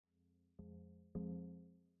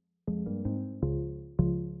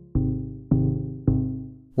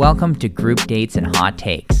Welcome to Group Dates and Hot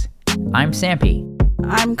Takes. I'm Sampy.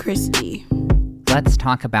 I'm Christy. Let's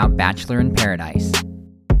talk about Bachelor in Paradise.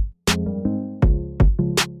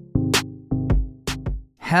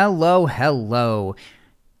 Hello.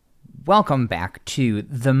 Welcome back to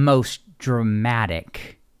the most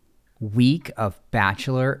dramatic week of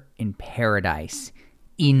Bachelor in Paradise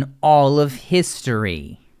in all of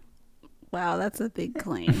history. Wow, that's a big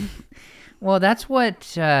claim. Well, that's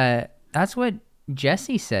what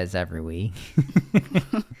Jesse says every week.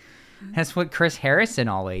 That's what Chris Harrison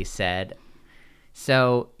always said.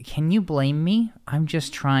 So, can you blame me? I'm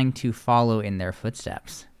just trying to follow in their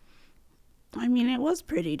footsteps. I mean, it was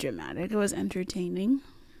pretty dramatic. It was entertaining.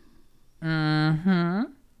 Mm-hmm.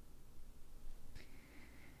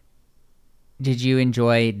 Did you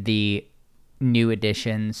enjoy the new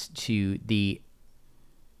additions to the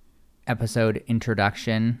episode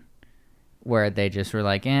introduction where they just were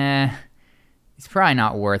like, it's probably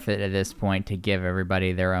not worth it at this point to give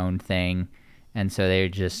everybody their own thing. And so they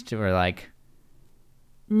just were like,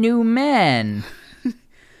 new men,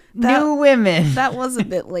 new women. That was a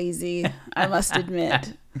bit lazy, I must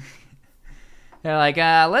admit. They're like,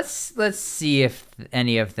 let's see if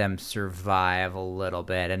any of them survive a little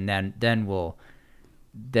bit, and then we'll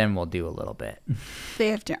do a little bit. They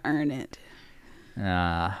have to earn it.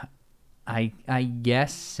 I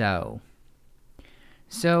guess so.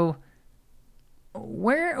 So,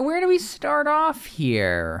 where do we start off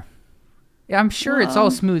here? I'm sure it's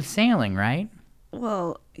all smooth sailing, right?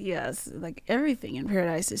 Well, yes, like everything in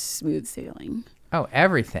Paradise is smooth sailing. Oh,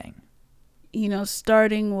 everything. You know,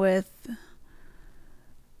 starting with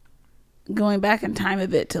going back in time a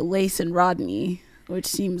bit to Lace and Rodney, which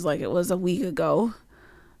seems like it was a week ago.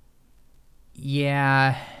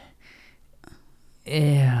 Yeah.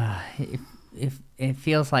 It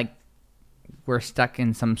feels like we're stuck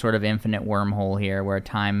in some sort of infinite wormhole here where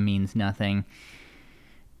time means nothing.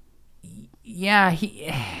 Yeah,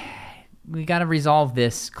 we got to resolve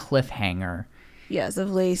this cliffhanger. Yes,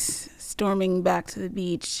 of Lace storming back to the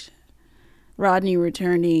beach, Rodney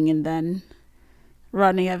returning, and then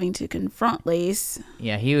Rodney having to confront Lace.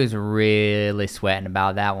 Yeah, he was really sweating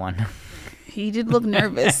about that one. He did look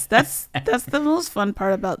nervous. That's the most fun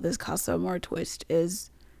part about this Casa Amor twist is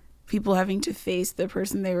people having to face the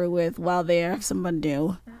person they were with while they have someone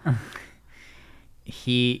new.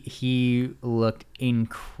 He looked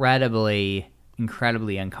incredibly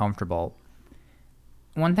uncomfortable.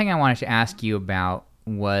 One thing I wanted to ask you about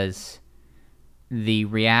was the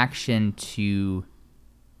reaction to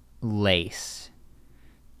Lace.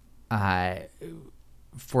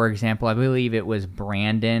 For example, I believe it was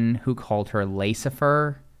Brandon who called her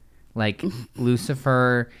Lacifer, like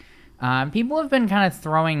Lucifer. People have been kind of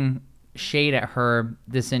throwing shade at her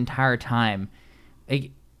this entire time.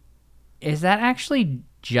 Like, is that actually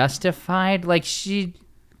justified? Like, she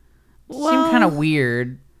seemed kind of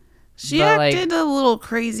weird. She acted a little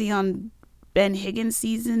crazy on Ben Higgins'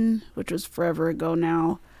 season, which was forever ago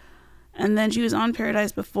now. And then she was on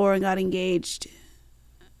Paradise before and got engaged.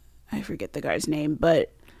 I forget the guy's name,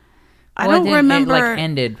 but I don't remember. It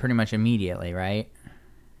ended pretty much immediately, right?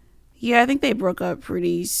 Yeah, I think they broke up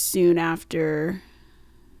pretty soon after.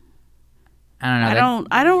 I don't know.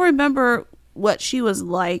 I don't remember what she was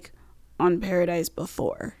like on Paradise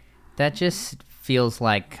before. That just feels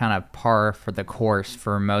like kind of par for the course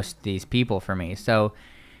for most of these people for me. So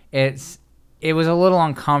it was a little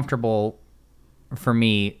uncomfortable for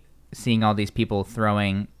me seeing all these people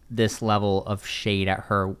throwing this level of shade at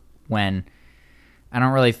her when I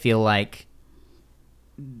don't really feel like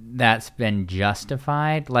that's been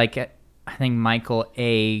justified. Like, I think Michael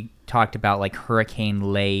A. talked about, like, Hurricane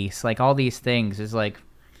Lace, like, all these things is like...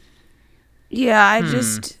 Yeah,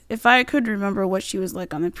 if I could remember what she was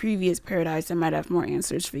like on the previous Paradise, I might have more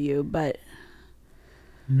answers for you, but...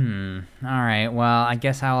 All right, well, I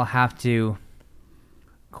guess I will have to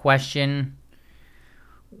question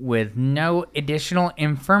with no additional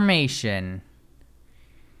information.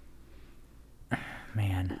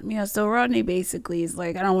 Man. Yeah, so Rodney basically is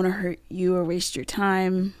like, I don't want to hurt you or waste your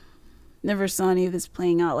time. Never saw any of this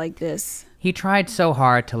playing out like this. He tried so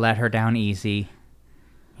hard to let her down easy.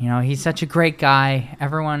 You know, he's such a great guy.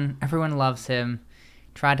 Everyone loves him.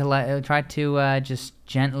 Tried to just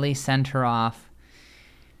gently send her off.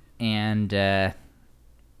 And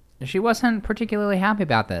she wasn't particularly happy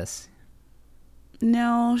about this.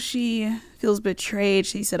 No, she feels betrayed.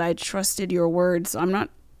 She said, I trusted your word. So I'm not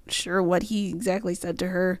sure what he exactly said to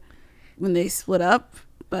her when they split up,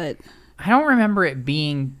 but... I don't remember it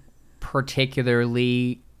being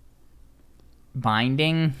particularly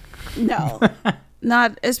binding. No,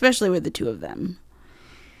 not especially with the two of them.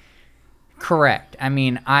 Correct. I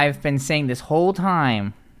mean, I've been saying this whole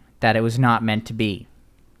time that it was not meant to be.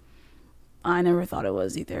 I never thought it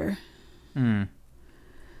was either. Hmm.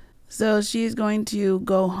 So she's going to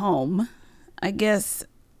go home. I guess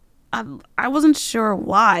I wasn't sure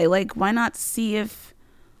why. Like, why not see if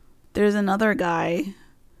there's another guy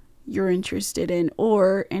you're interested in,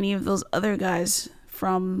 or any of those other guys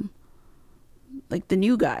from, like, the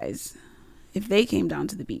new guys, if they came down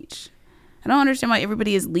to the beach. I don't understand why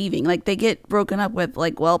everybody is leaving. Like, they get broken up with,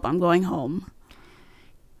 like, welp, I'm going home.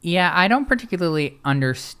 Yeah, I don't particularly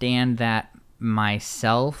understand that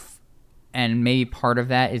myself, and maybe part of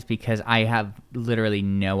that is because I have literally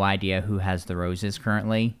no idea who has the roses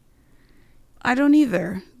currently. I don't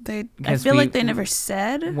either. I feel like they never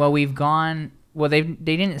said. Well, we've gone. Well, they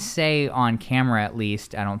didn't say on camera, at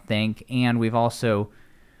least, I don't think, and we've also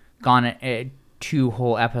gone 2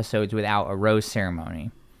 whole episodes without a rose ceremony.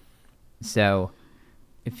 So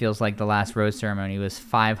it feels like the last rose ceremony was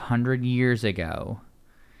 500 years ago.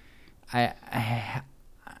 I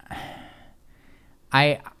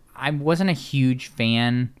wasn't a huge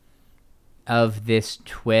fan of this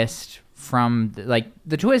twist from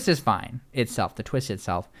the twist is fine itself, the twist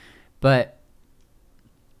itself, but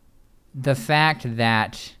the fact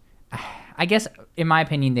that, I guess in my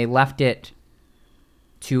opinion, they left it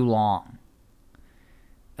too long.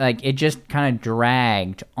 Like, it just kind of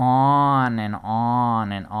dragged on and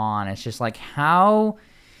on and on. It's just like, how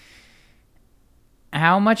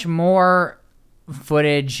much more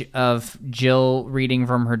footage of Jill reading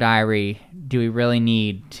from her diary do we really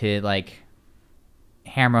need to, like,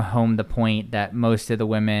 hammer home the point that most of the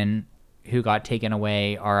women who got taken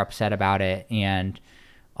away are upset about it and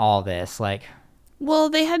all this? Like, well,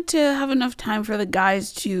 they had to have enough time for the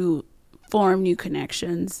guys to form new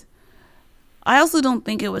connections. I also don't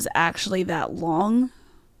think it was actually that long.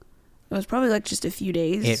 It was probably like just a few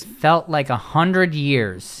days. It felt like 100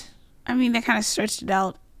 years. I mean, they kind of stretched it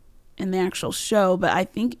out in the actual show, but I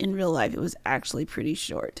think in real life it was actually pretty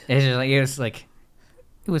short. It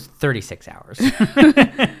was 36 hours.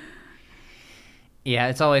 Yeah,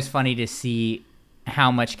 it's always funny to see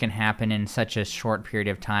how much can happen in such a short period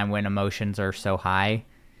of time when emotions are so high.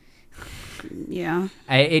 Yeah.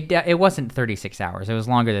 It wasn't 36 hours. It was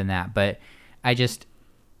longer than that, but I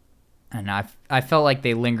felt like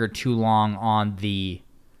they lingered too long on the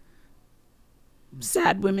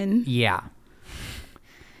sad women. Yeah.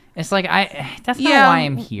 It's like, that's not why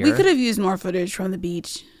I'm here. We could have used more footage from the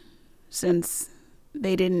beach, since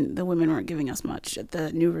the women weren't giving us much at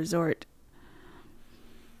the new resort.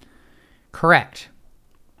 Correct.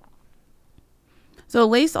 So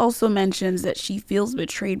Lace also mentions that she feels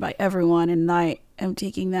betrayed by everyone, and I am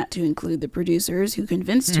taking that to include the producers who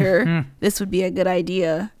convinced her this would be a good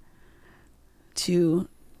idea to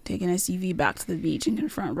take an SUV back to the beach and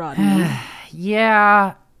confront Rodney.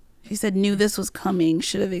 Yeah. She said knew this was coming,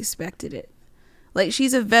 should have expected it. Like,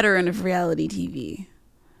 she's a veteran of reality TV.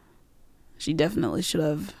 She definitely should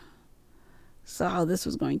have saw how this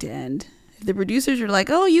was going to end. If the producers were like,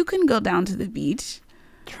 oh, you can go down to the beach.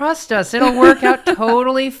 Trust us, it'll work out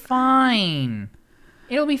totally fine.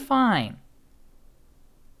 It'll be fine.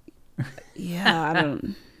 Yeah, I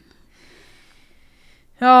don't...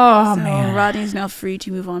 Oh, so man. Rodney's now free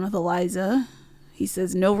to move on with Eliza. He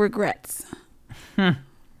says no regrets.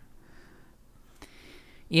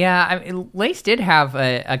 Yeah, I mean, Lace did have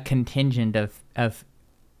a contingent of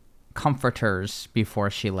comforters before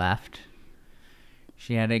she left.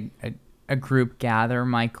 She had a group gather,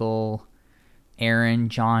 Michael, Aaron,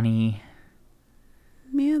 Johnny.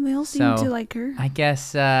 Yeah, they all seem to like her. I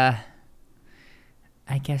guess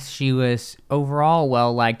she was overall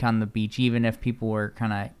well liked on the beach, even if people were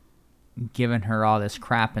kind of giving her all this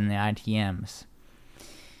crap in the ITMs.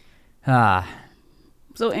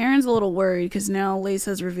 So Aaron's a little worried because now Lace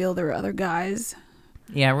has revealed there are other guys.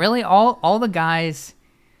 Yeah, really, all the guys,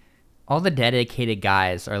 all the dedicated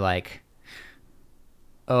guys are like,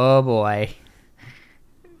 oh boy,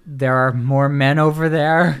 there are more men over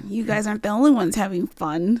there. You guys aren't the only ones having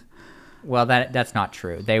fun. Well, that's not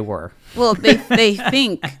true. They were. Well, they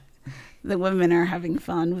think the women are having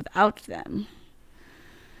fun without them.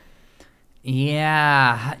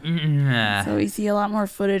 Yeah. So we see a lot more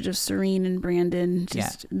footage of Serene and Brandon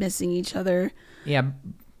just missing each other. Yeah.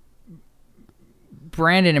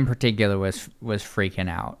 Brandon in particular was freaking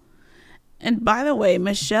out. And by the way,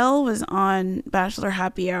 Michelle was on Bachelor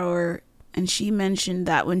Happy Hour, and she mentioned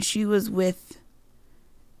that when she was with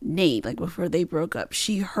Nate, like before they broke up,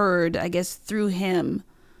 she heard, I guess through him,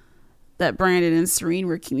 that Brandon and Serene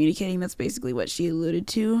were communicating. That's basically what she alluded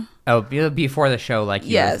to. Oh, before the show, like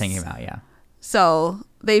you were thinking about, yeah. So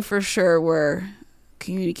they for sure were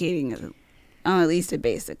communicating on at least a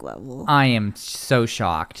basic level. I am so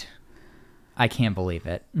shocked. I can't believe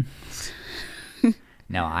it.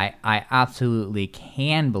 No, I absolutely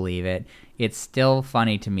can believe it. It's still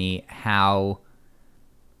funny to me how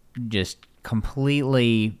just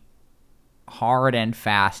completely hard and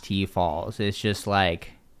fast he falls. It's just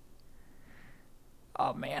like,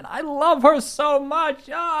 oh man, I love her so much.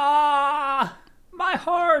 Ah, my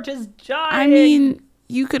heart is dying. I mean,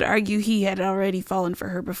 you could argue he had already fallen for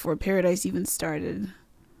her before Paradise even started.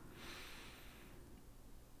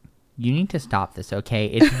 You need to stop this, okay?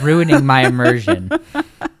 It's ruining my immersion.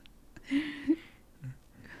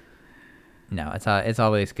 No, it's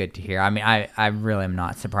always good to hear. I mean, I really am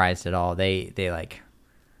not surprised at all. They like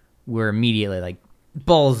were immediately like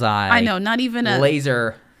bullseye. I know, not even a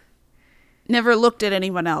laser. Never looked at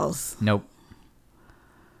anyone else. Nope.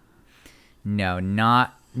 No,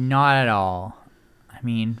 not at all. I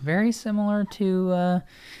mean, very similar to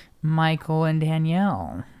Michael and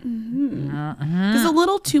Danielle. Mm-hmm. There's a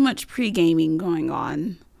little too much pre-gaming going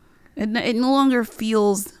on. It no longer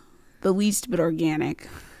feels the least bit organic.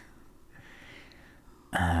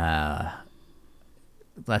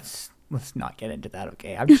 Let's not get into that,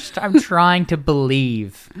 okay? I'm trying to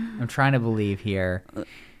believe. I'm trying to believe here.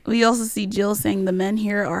 We also see Jill saying the men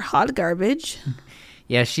here are hot garbage.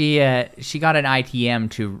 Yeah, she got an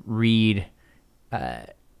ITM to read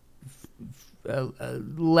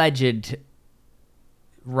alleged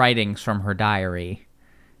writings from her diary.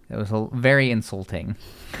 It was very insulting.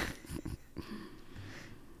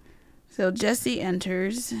 So Jesse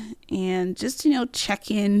enters and just,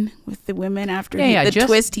 check in with the women after the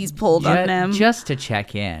twist he's pulled on them. Just to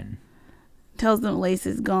check in. Tells them Lace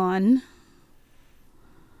is gone.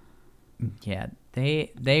 Yeah,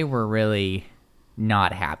 they were really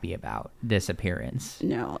not happy about this appearance.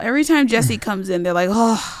 No. Every time Jesse comes in, they're like,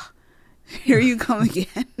 oh, here you come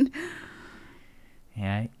again.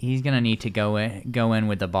 Yeah, he's going to need to go in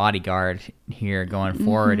with the bodyguard here going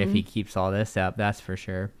forward if he keeps all this up, that's for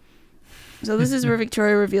sure. So this is where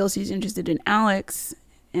Victoria reveals she's interested in Alex,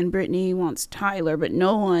 and Brittany wants Tyler, but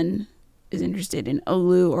no one is interested in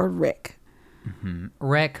Olu or Rick. Mm-hmm.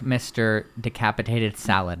 Rick, Mr. Decapitated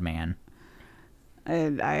Salad Man.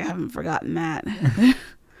 I haven't forgotten that.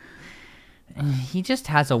 He just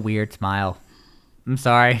has a weird smile. I'm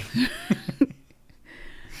sorry.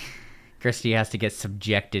 Christy has to get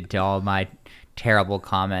subjected to all my terrible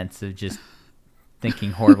comments of just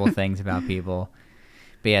thinking horrible things about people.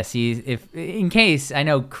 But yes, in case, I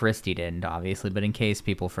know Christy didn't, obviously, but in case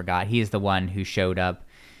people forgot, he is the one who showed up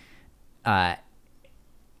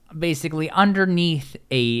basically underneath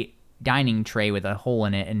a dining tray with a hole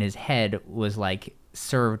in it, and his head was like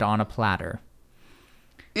served on a platter.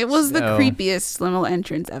 It was the creepiest limo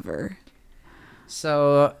entrance ever.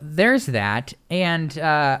 So there's that, and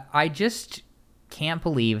I just can't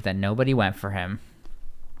believe that nobody went for him.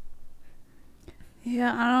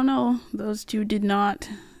 Yeah, I don't know. Those two did not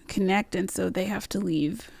connect, and so they have to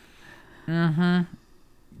leave. Mm-hmm.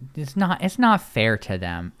 It's not fair to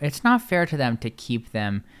them. It's not fair to them to keep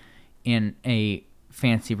them in a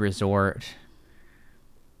fancy resort,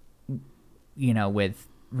 with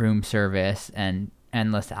room service and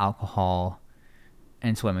endless alcohol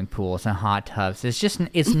and swimming pools and hot tubs.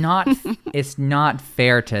 It's not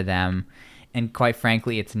fair to them, and quite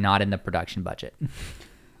frankly, it's not in the production budget.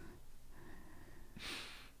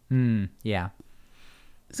 Yeah.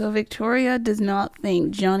 So Victoria does not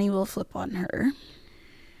think Johnny will flip on her.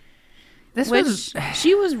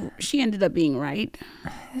 She ended up being right.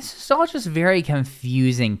 This is all just very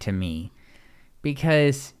confusing to me,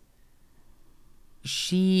 because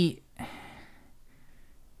she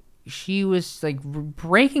was like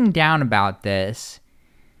breaking down about this,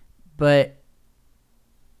 but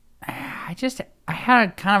I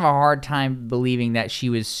had kind of a hard time believing that she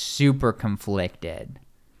was super conflicted.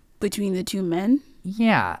 Between the two men?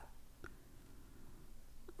 Yeah.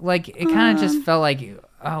 Like, it kind of just felt like,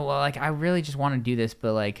 oh, well, like, I really just want to do this,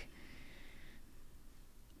 but, like,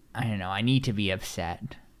 I don't know, I need to be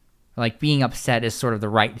upset. Like, being upset is sort of the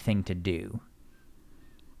right thing to do.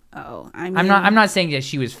 Oh, I mean... I'm not saying that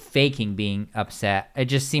she was faking being upset. It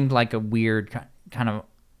just seemed like a weird, kind of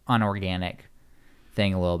unorganic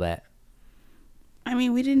thing a little bit. I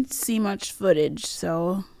mean, we didn't see much footage,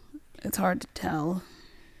 so it's hard to tell.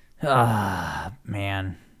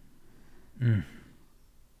 Man.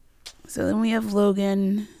 So then we have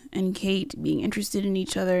Logan and Kate being interested in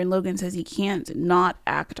each other, and Logan says he can't not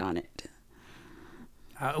act on it.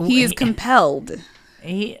 He is compelled.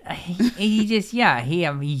 He just, he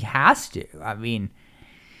has to. I mean,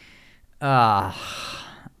 I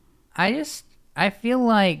feel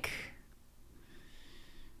like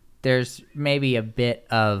there's maybe a bit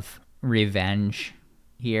of revenge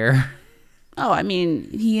here. Oh, I mean,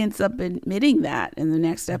 he ends up admitting that in the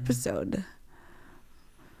next episode.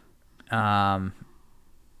 It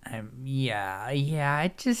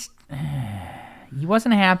just he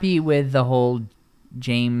wasn't happy with the whole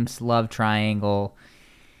James love triangle,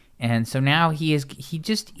 and so now he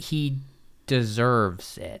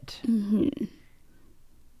deserves it. Mm-hmm.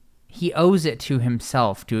 He owes it to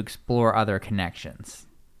himself to explore other connections.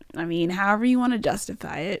 I mean, however you want to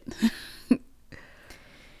justify it.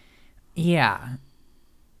 Yeah,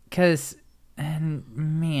 because, and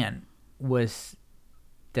man, was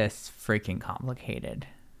this freaking complicated.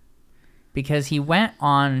 Because he went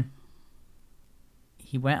on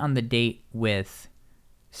the date with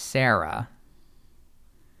Sarah,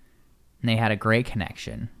 and they had a great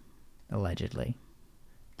connection, allegedly.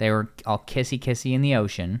 They were all kissy-kissy in the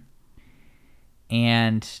ocean,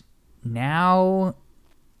 and now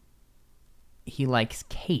he likes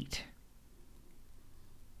Kate,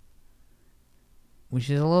 which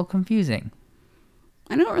is a little confusing.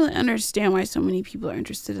 I don't really understand why so many people are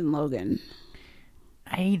interested in Logan.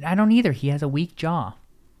 I don't either. He has a weak jaw.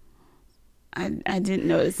 I didn't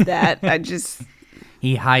notice that.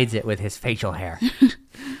 He hides it with his facial hair.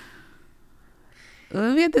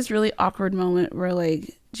 We had this really awkward moment where,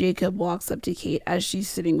 like, Jacob walks up to Kate as she's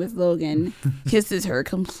sitting with Logan, kisses her,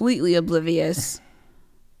 completely oblivious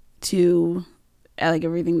to, like,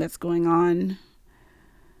 everything that's going on.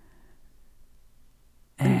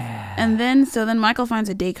 And then Michael finds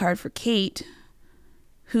a date card for Kate,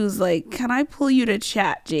 who's like, "Can I pull you to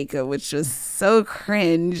chat, Jacob?" Which was so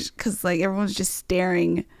cringe because, like, everyone's just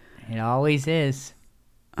staring. It always is.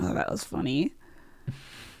 Oh, that was funny.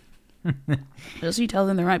 So she tells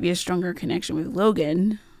him there might be a stronger connection with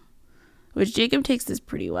Logan, which Jacob takes this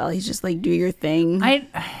pretty well. He's just like, "Do your thing." I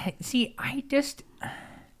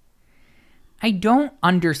don't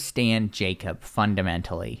understand Jacob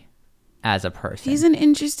fundamentally as a person. He's an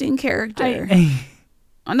interesting character.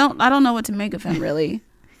 I don't know what to make of him, really.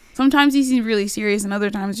 Sometimes he seems really serious, and other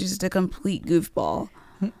times he's just a complete goofball.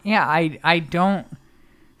 Yeah, I don't,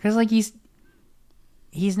 because, like, he's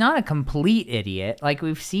not a complete idiot. Like,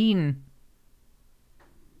 we've seen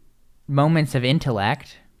moments of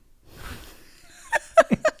intellect.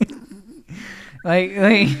 like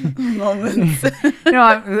Moments. No,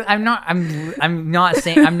 I'm not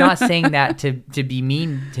saying that to be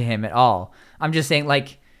mean to him at all. I'm just saying,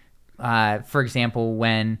 like, for example,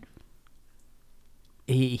 when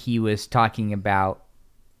he was talking about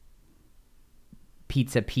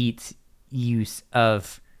Pizza Pete's use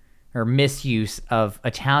of, or misuse of,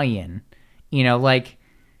 Italian, you know, like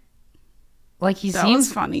he that seems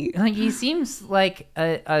was funny. Like, he seems like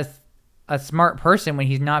a smart person when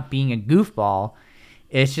he's not being a goofball.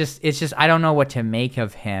 It's just I don't know what to make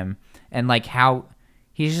of him, and, like, how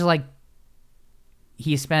he's just, like,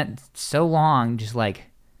 he spent so long just, like,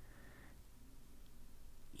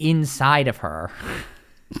 inside of her.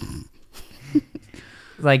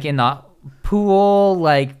 Like, in the pool,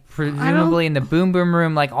 like, presumably in the boom boom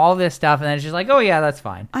room, like, all this stuff, and then it's just like, oh yeah, that's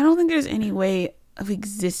fine. I don't think there's any way of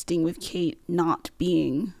existing with Kate not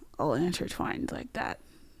being all intertwined like that.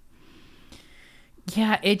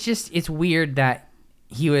 Yeah, it's weird that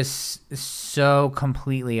he was so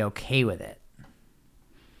completely okay with it.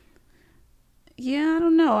 Yeah, I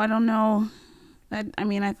don't know. I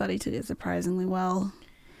mean, I thought he took it surprisingly well.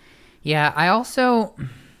 Yeah,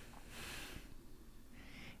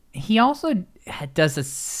 he also does a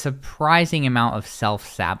surprising amount of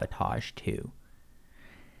self-sabotage too.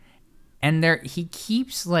 And he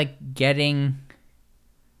keeps, like, getting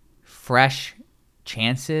fresh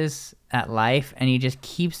chances at life, and he just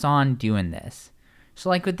keeps on doing this. So,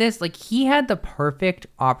 like, with this, like, he had the perfect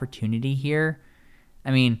opportunity here.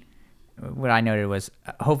 I mean, what I noted was,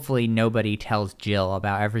 hopefully nobody tells Jill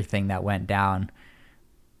about everything that went down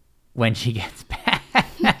when she gets back.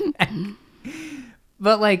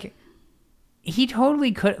 But, like, he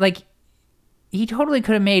totally could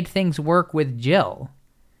have made things work with Jill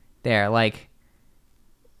there. Like,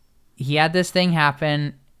 he had this thing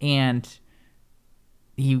happen, and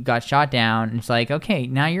he got shot down, and it's like, okay,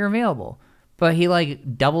 now you're available. But he,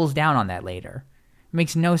 like, doubles down on that later. It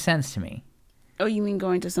makes no sense to me. Oh, you mean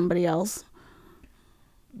going to somebody else?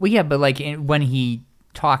 Well, yeah, but, like, when he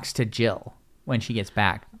talks to Jill when she gets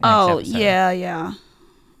back. Oh, yeah. Yeah,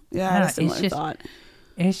 I had a similar thought.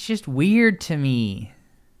 It's just weird to me.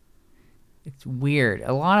 It's weird.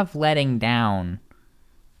 A lot of letting down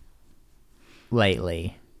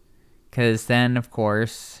lately. Because then, of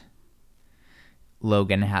course,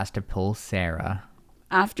 Logan has to pull Sarah.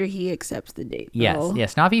 After he accepts the date.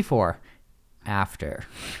 Yes, not before. after.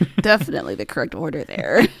 Definitely the correct order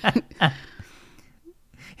there.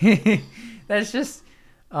 That's just,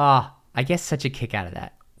 I get such a kick out of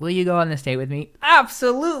that. Will you go on this date with me?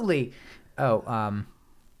 Absolutely. Oh,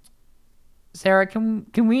 Sarah, can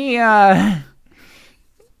we, I'm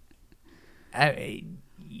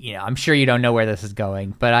sure you don't know where this is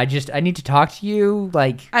going, but I need to talk to you.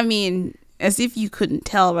 Like, I mean, as if you couldn't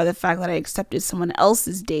tell by the fact that I accepted someone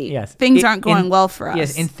else's date. Yes. Things aren't going well for us.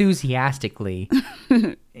 Yes, enthusiastically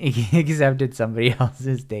accepted somebody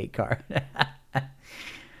else's date card.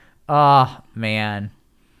 Oh, man.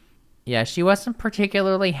 Yeah, she wasn't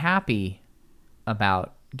particularly happy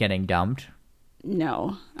about getting dumped.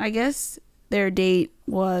 No. I guess their date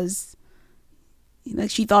was, like,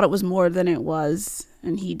 she thought it was more than it was,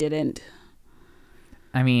 and he didn't.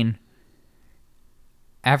 I mean,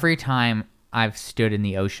 every time I've stood in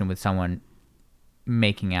the ocean with someone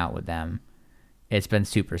making out with them, it's been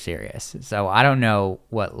super serious. So I don't know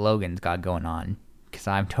what Logan's got going on, because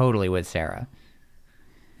I'm totally with Sarah.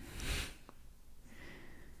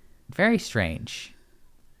 Very strange.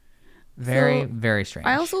 Very strange.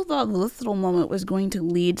 I also thought this little moment was going to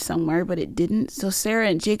lead somewhere, but it didn't. So Sarah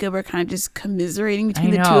and Jacob are kind of just commiserating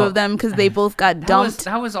between the two of them because they both got dumped.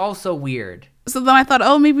 That was also weird. So then I thought,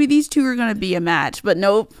 oh, maybe these two are going to be a match, but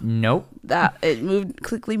nope. That it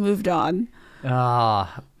quickly moved on.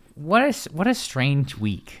 What a strange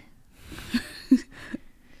week.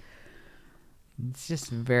 It's just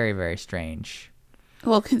very, very strange.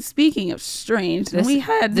 Well, speaking of strange,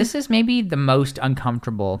 this is maybe the most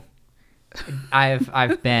uncomfortable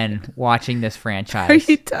I've been watching this franchise.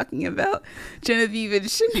 Are you talking about Genevieve and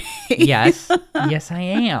Shanae? Yes, I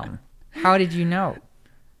am. How did you know?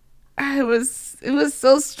 It was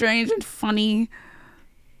so strange and funny.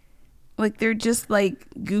 Like, they're just like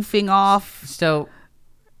goofing off. So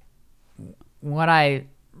what I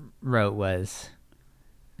wrote was,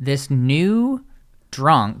 this new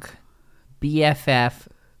drunk BFF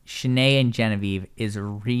Shanae and Genevieve is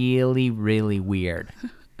really, really weird.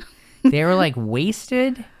 They were like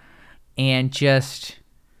wasted and just,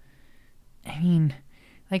 I mean,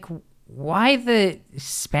 like, why the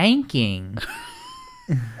spanking?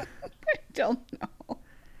 I don't know.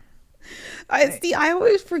 I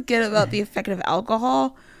always forget about the effect of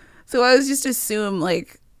alcohol. So I was just assume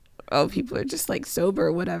like, oh, people are just like sober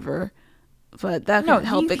or whatever. But that could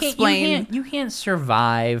help explain. You can't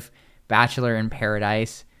survive Bachelor in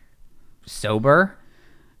Paradise sober.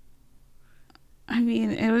 I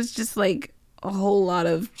mean, it was just like a whole lot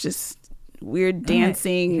of just weird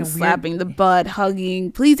dancing, slapping the butt,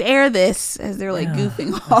 hugging. Please air this as they're like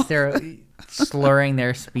goofing off. They're slurring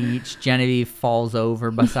their speech. Genevieve falls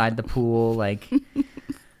over beside the pool. Like,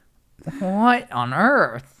 what on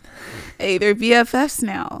earth? Hey, they're BFFs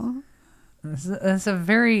now. That's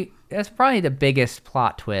probably the biggest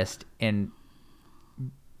plot twist in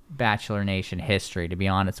Bachelor Nation history, to be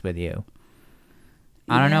honest with you.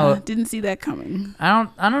 I don't know. Didn't see that coming. I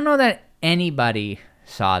don't know that anybody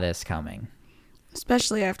saw this coming.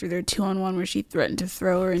 Especially after their 2-on-1 where she threatened to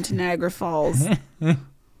throw her into Niagara Falls.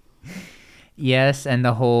 Yes, and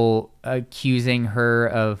the whole accusing her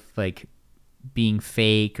of like being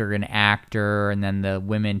fake or an actor, and then the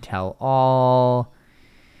women tell all.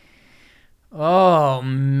 Oh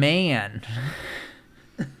man.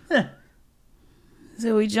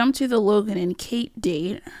 So we jump to the Logan and Kate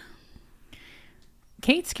date.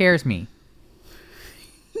 Kate scares me.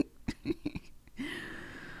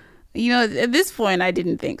 You know, at this point, I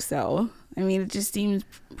didn't think so. I mean, it just seems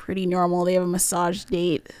pretty normal. They have a massage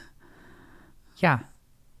date. Yeah.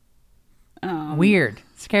 Weird.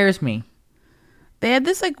 Scares me. They had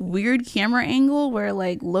this, like, weird camera angle where,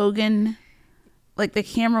 like, Logan, like, the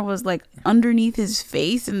camera was, like, underneath his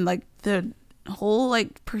face, and, like, the whole,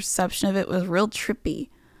 like, perception of it was real trippy.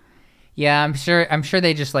 Yeah, I'm sure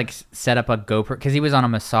they just like set up a GoPro because he was on a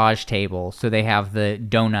massage table, so they have the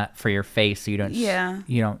donut for your face, so you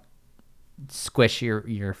don't squish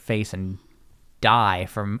your face and die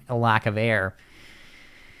from a lack of air.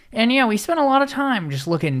 And yeah, we spent a lot of time just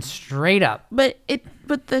looking straight up. But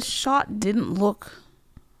the shot didn't look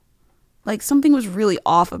like something was really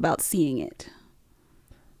off about seeing it.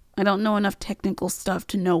 I don't know enough technical stuff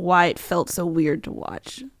to know why it felt so weird to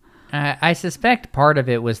watch. I suspect part of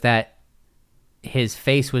it was that his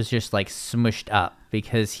face was just like smushed up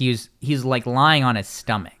because he's like lying on his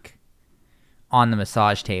stomach on the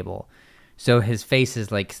massage table. So his face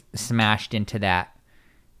is like smashed into that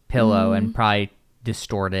pillow and probably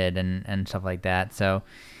distorted and stuff like that. So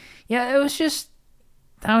yeah,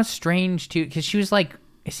 that was strange too, because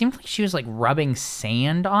it seemed like she was like rubbing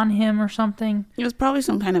sand on him or something. It was probably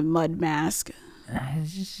some kind of mud mask.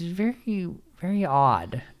 It's just very, very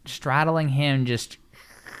odd. Straddling him, just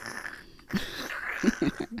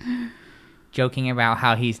joking about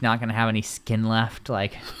how he's not going to have any skin left.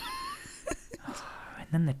 Like, and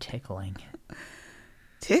then the tickling.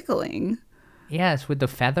 Tickling? Yes, with the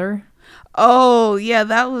feather. Oh, yeah,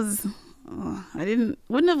 that was... wouldn't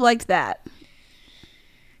have liked that.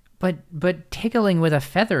 But tickling with a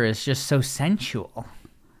feather is just so sensual.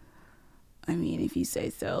 I mean, if you say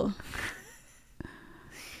so.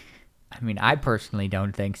 I mean, I personally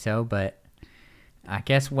don't think so, but I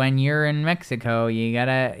guess when you're in Mexico, you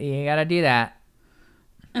gotta do that.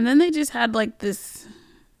 And then they just had like this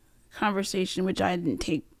conversation, which I didn't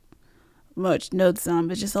take much notes on,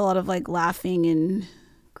 but just a lot of like laughing and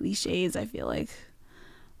cliches, I feel like.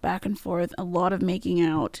 Back and forth, a lot of making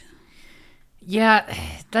out. Yeah,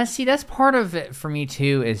 that's part of it for me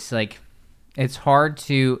too, is like it's hard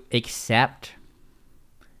to accept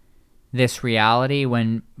this reality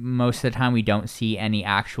when most of the time we don't see any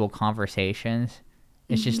actual conversations.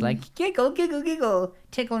 It's just like giggle, giggle, giggle,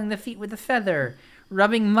 tickling the feet with a feather,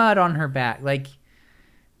 rubbing mud on her back. Like,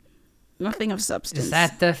 nothing of substance. Is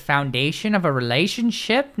that the foundation of a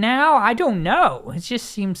relationship now? I don't know. It just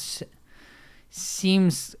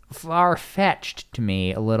seems far-fetched to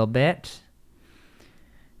me a little bit.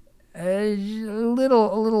 A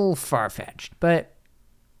little far-fetched. But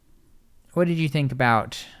what did you think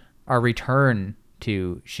about our return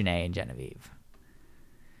to Shanae and Genevieve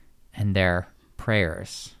and their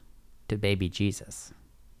prayers to baby Jesus?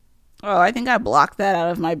 Oh, I think I blocked that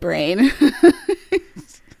out of my brain.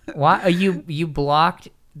 Why you blocked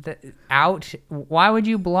out? Why would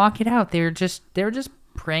you block it out? They were just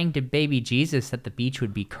praying to baby Jesus that the beach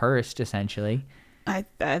would be cursed, essentially. I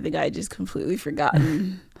think I just completely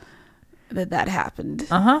forgotten that happened.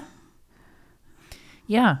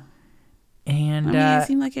 Yeah. And I mean, it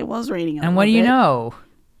seemed like it was raining a and little what do you bit. know?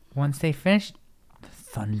 Once they finished, the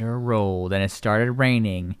thunder rolled and it started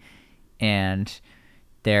raining, and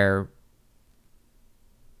their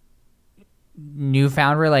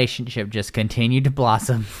newfound relationship just continued to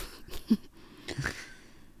blossom.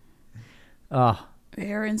 Oh.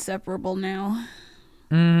 They're inseparable now.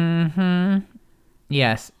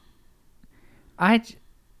 Yes.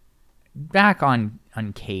 Back on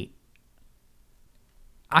Kate.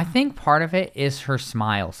 I think part of it is her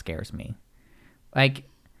smile scares me. Like,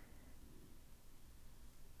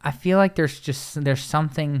 I feel like there's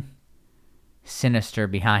something sinister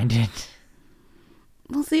behind it.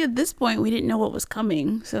 Well, see, at this point, we didn't know what was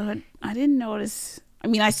coming, so I didn't notice. I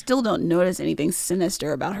mean, I still don't notice anything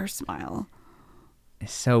sinister about her smile.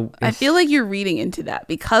 So I feel like you're reading into that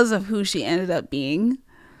because of who she ended up being.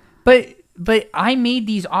 But I made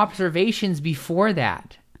these observations before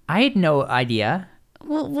that. I had no idea.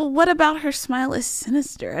 Well, what about her smile is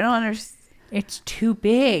sinister? I don't understand. It's too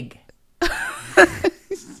big.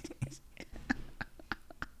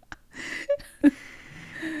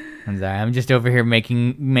 I'm sorry. I'm just over here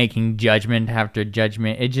making judgment after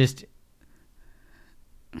judgment. It just...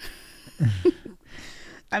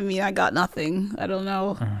 I mean, I got nothing. I don't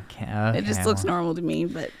know. Okay, it just looks normal to me,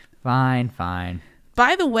 but... Fine.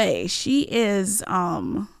 By the way, she is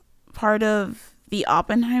part of the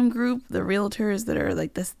Oppenheim group, the realtors that are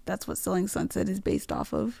like this. That's what Selling Sunset is based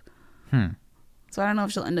off of. So I don't know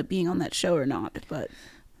if she'll end up being on that show or not, but...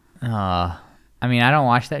 I mean, I don't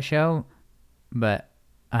watch that show, but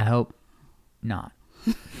I hope not.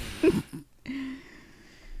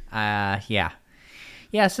 Yeah.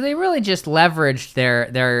 Yeah, so they really just leveraged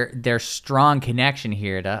their strong connection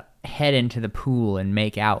here to head into the pool and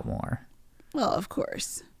make out more. Well, of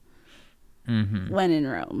course. When in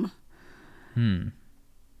Rome.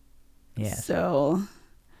 Yes. So,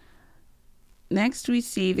 next we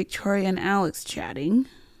see Victoria and Alex chatting.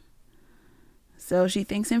 So she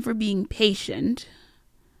thanks him for being patient.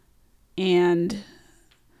 And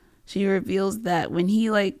she reveals that when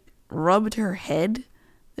he, like, rubbed her head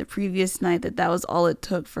the previous night, that was all it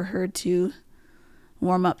took for her to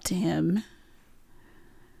warm up to him.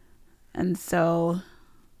 And so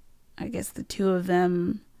I guess the two of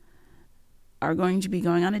them are going to be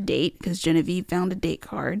going on a date because Genevieve found a date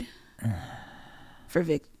card for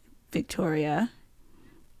Victoria.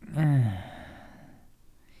 Can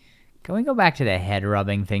we go back to the head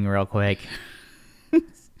rubbing thing real quick?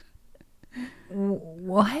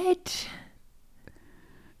 What?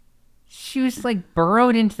 She was like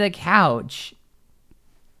burrowed into the couch.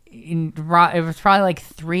 It was probably like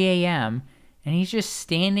 3 a.m. And he's just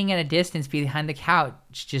standing at a distance behind the couch,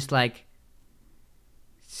 just like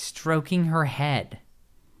stroking her head.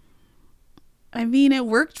 I mean, it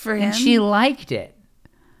worked for him. And she liked it.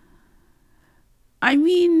 I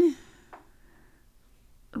mean,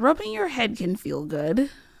 rubbing your head can feel good.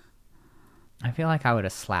 I feel like I would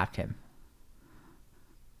have slapped him.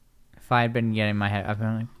 If I had been getting my head, I'd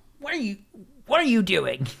been like, what are you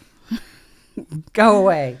doing? Go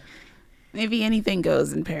away. Maybe anything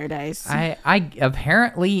goes in paradise. I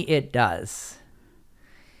apparently it does.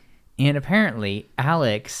 And apparently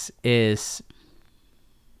Alex is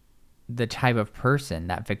the type of person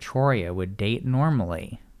that Victoria would date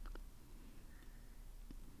normally.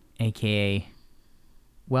 AKA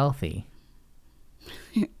wealthy.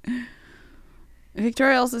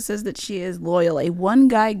 Victoria also says that she is loyal, a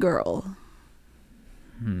one-guy girl,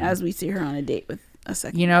 as we see her on a date with a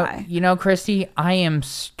second guy. You know, Christy, I am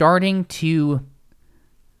starting to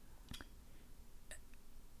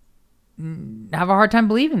have a hard time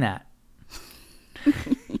believing that.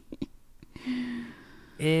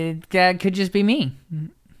 It could just be me.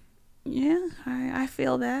 Yeah, I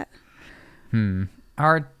feel that.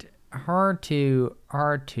 Hard to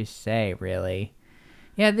say, really.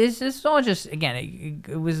 Yeah, this is all just, again,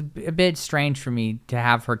 it was a bit strange for me to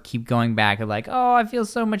have her keep going back and like, oh, I feel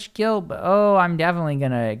so much guilt, but oh, I'm definitely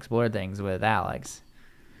going to explore things with Alex.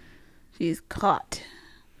 She's caught.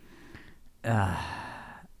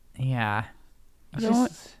 Yeah.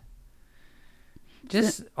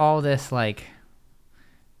 Just all this, like,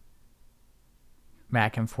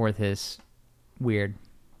 back and forth is weird.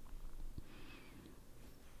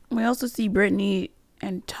 We also see Brittany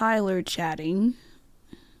and Tyler chatting,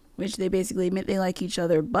 which they basically admit they like each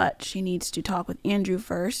other, but she needs to talk with Andrew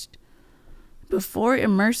first before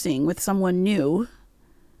immersing with someone new,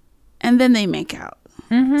 and then they make out.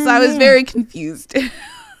 So I was very confused.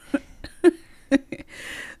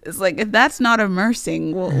 It's like, if that's not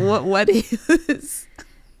immersing, what is?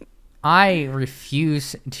 I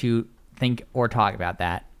refuse to think or talk about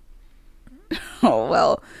that. Oh,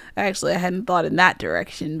 well, actually, I hadn't thought in that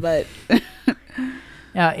direction, but...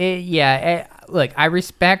 Look, I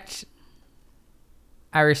respect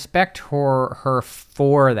her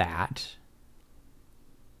for that.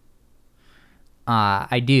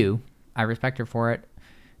 I do. I respect her for it.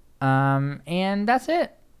 And that's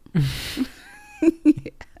it.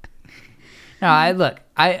 No, I've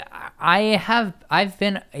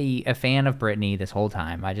been a fan of Brittany this whole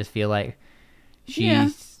time. I just feel like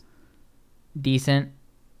she's decent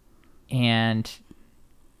and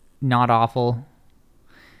not awful.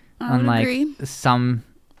 Unlike agree. Some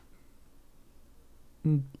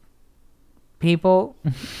people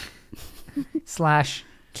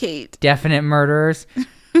 / Kate. Definite murderers.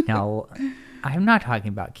 No, I'm not talking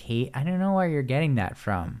about Kate. I don't know where you're getting that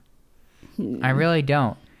from. I really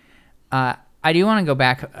don't. I do want to go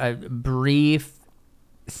back a brief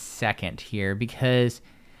second here because,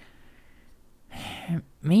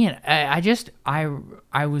 man,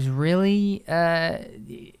 I was really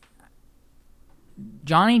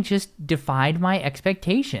Johnny just defied my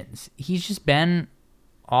expectations. He's just been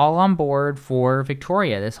all on board for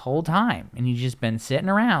Victoria this whole time, and he's just been sitting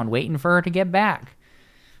around waiting for her to get back,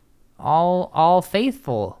 all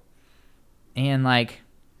faithful, and like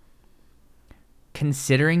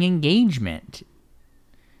considering engagement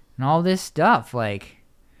and all this stuff. Like,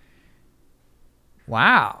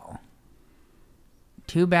 wow,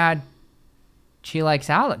 too bad she likes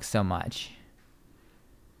Alex so much,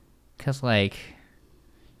 because like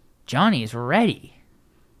Johnny's ready.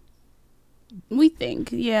 We think.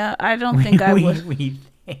 Yeah, I don't think I would. We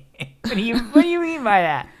think. What do you mean by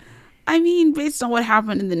that? I mean, based on what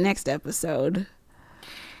happened in the next episode.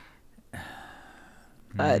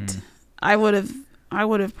 But I would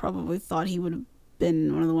have probably thought he would have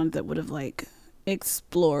been one of the ones that would have like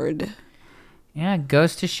explored. Yeah, it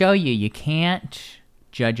goes to show you can't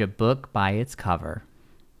judge a book by its cover.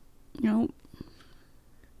 Nope.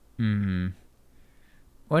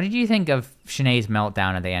 What did you think of Shanae's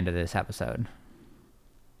meltdown at the end of this episode?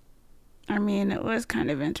 I mean, it was kind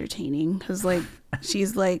of entertaining because, like,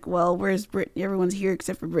 she's like, well, where's Brittany? Everyone's here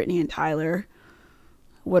except for Brittany and Tyler.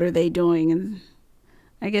 What are they doing? And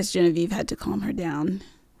I guess Genevieve had to calm her down.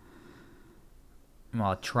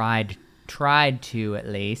 Well, tried to at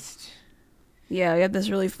least. Yeah, we had this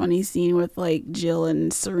really funny scene with, like, Jill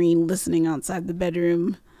and Serene listening outside the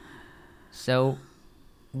bedroom. So,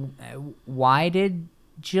 why did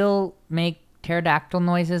Jill make pterodactyl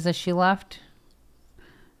noises as she left?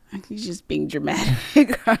 She's just being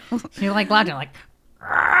dramatic. She like lounging like.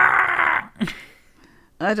 I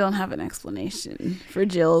don't have an explanation for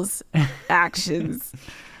Jill's actions.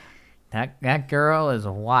 That girl is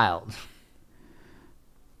wild.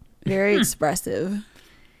 Very expressive.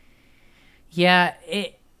 Yeah,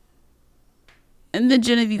 and then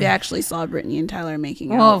Genevieve actually saw Brittany and Tyler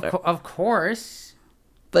making out. Well, of course.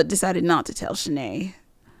 But decided not to tell Shanae.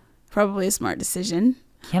 Probably a smart decision.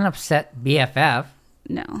 Can't upset BFF.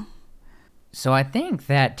 No. So I think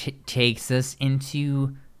that takes us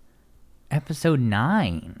into episode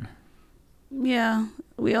 9. Yeah.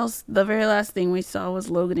 The very last thing we saw was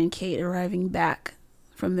Logan and Kate arriving back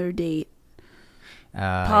from their date.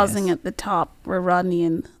 Pausing at the top where Rodney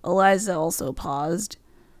and Eliza also paused.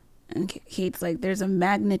 And Kate's like, there's a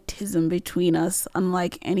magnetism between us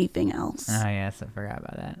unlike anything else. Oh, yes. I forgot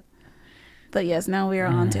about that. But yes, now we are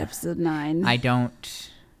on to episode 9. I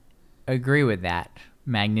don't agree with that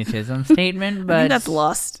magnetism statement, but... I think that's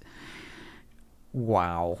Lost.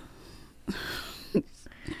 Wow.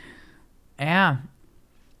 Yeah.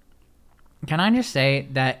 Can I just say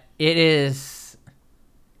that it is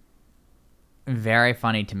very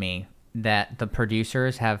funny to me that the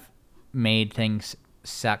producers have made things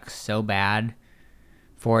suck so bad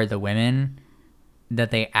for the women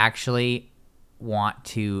that they actually want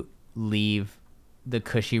to leave the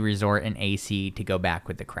cushy resort in AC to go back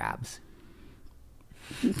with the crabs.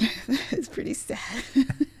 It's pretty sad.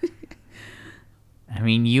 I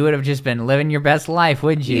mean, you would have just been living your best life,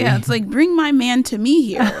 wouldn't you? Yeah, it's like, bring my man to me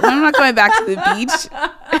here. I'm not going back to the beach.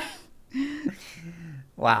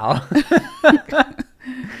 Wow.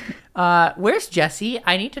 Where's Jesse?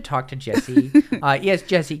 I need to talk to Jesse. Yes,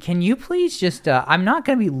 Jesse, can you please just... I'm not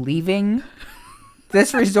going to be leaving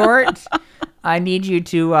this resort. I need you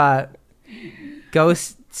to go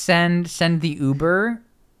send the Uber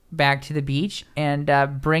back to the beach and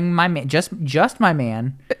bring my man, just my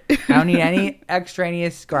man. I don't need any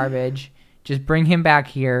extraneous garbage. Just bring him back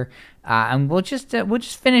here, and we'll just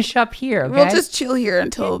finish up here. Okay? We'll just chill here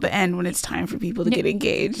until the end when it's time for people to get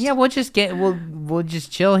engaged. Yeah, we'll just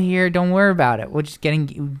chill here. Don't worry about it. We'll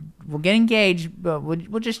get engaged, but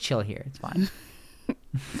we'll just chill here. It's fine.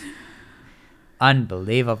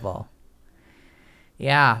 Unbelievable.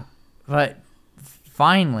 Yeah, but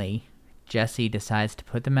finally, Jesse decides to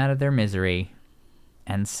put them out of their misery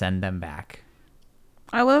and send them back.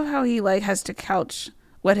 I love how he has to couch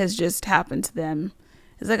what has just happened to them.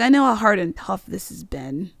 It's like, I know how hard and tough this has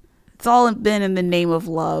been. It's all been in the name of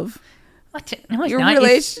love. No, your not.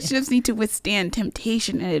 Relationships need to withstand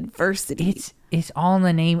temptation and adversity. It's all in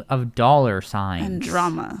the name of dollar signs and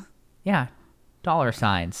drama. Yeah, dollar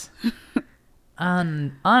signs.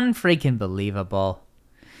 Unfreaking believable.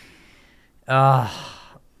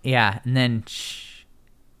 Yeah, and then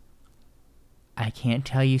I can't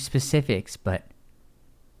tell you specifics, but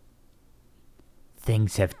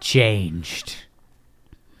things have changed.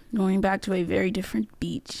 Going back to a very different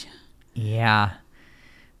beach. Yeah.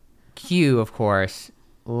 Cue, of course,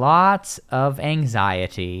 lots of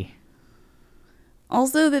anxiety.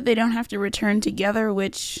 Also that they don't have to return together,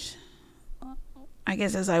 which I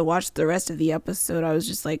guess as I watched the rest of the episode, I was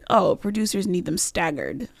just like, oh, producers need them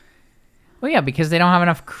staggered. Well, yeah, because they don't have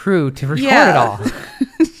enough crew to record it all.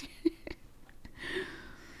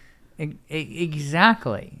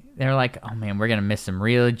 Exactly. They're like, oh man, we're going to miss some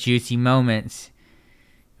real juicy moments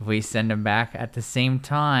if we send them back at the same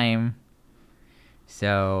time.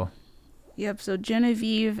 So. Yep, so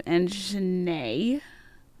Genevieve and Shanae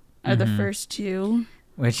are the first two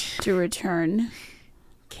to return.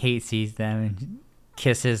 Kate sees them and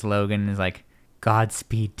kisses Logan and is like,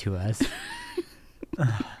 Godspeed to us.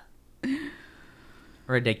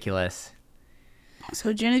 Ridiculous.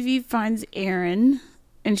 So Genevieve finds Aaron,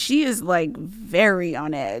 and she is very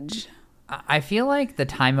on edge. I feel like the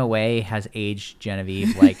time away has aged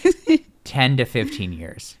Genevieve 10 to 15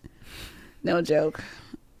 years. No joke.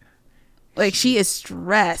 She is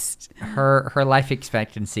stressed. Her life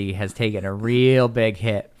expectancy has taken a real big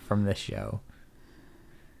hit from this show.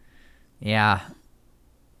 Yeah.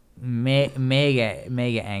 Mega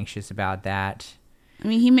anxious about that. I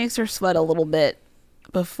mean, he makes her sweat a little bit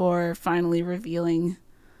before finally revealing.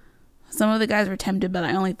 Some of the guys were tempted, but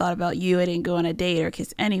I only thought about you. I didn't go on a date or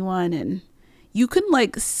kiss anyone. And you can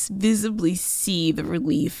visibly see the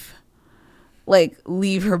relief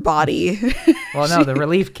leave her body. Well, no, the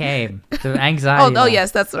relief came. The anxiety. Oh,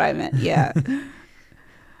 yes, that's what I meant. Yeah.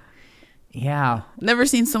 Yeah. Never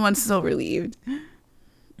seen someone so relieved.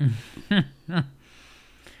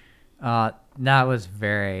 That was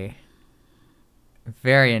very,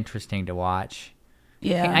 very interesting to watch.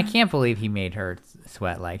 Yeah. I can't believe he made her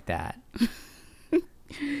sweat like that.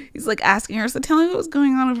 He's asking her, so tell me what was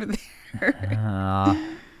going on over there.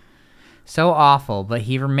 So awful, but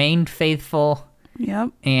he remained faithful.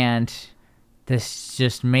 Yep. And this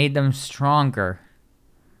just made them stronger.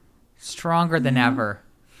 Stronger than ever.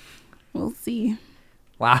 We'll see.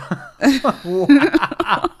 Wow.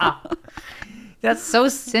 Wow. That's so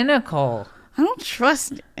cynical. I don't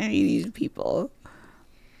trust any of these people.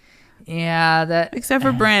 Yeah, that except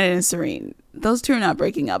for Brandon and Serene. Those two are not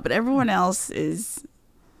breaking up, but everyone else it's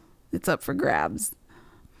up for grabs.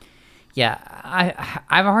 Yeah, I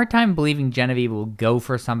have a hard time believing Genevieve will go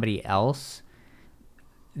for somebody else.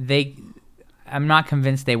 I'm not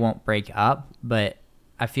convinced they won't break up, but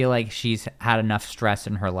I feel like she's had enough stress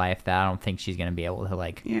in her life that I don't think she's going to be able to,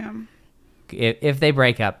 like... Yeah. If they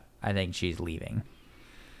break up, I think she's leaving.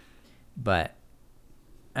 But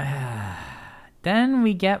then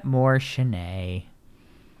we get more Shanae.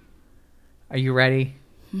 Are you ready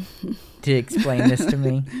to explain this to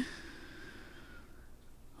me?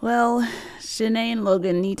 Well, Shanae and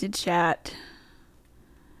Logan need to chat.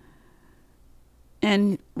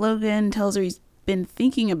 And Logan tells her he's been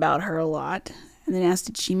thinking about her a lot. And then asks,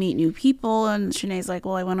 did she meet new people? And Shanae's like,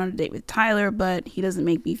 well, I went on a date with Tyler, but he doesn't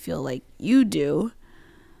make me feel like you do.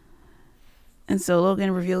 And so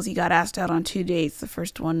Logan reveals he got asked out on 2 dates. The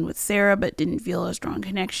first one with Sarah, but didn't feel a strong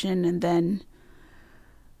connection. And then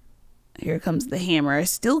here comes the hammer. I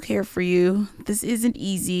still care for you. This isn't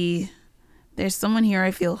easy. There's someone here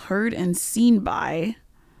I feel heard and seen by.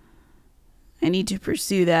 I need to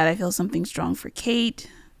pursue that. I feel something strong for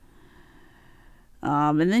Kate.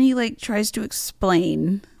 And then he tries to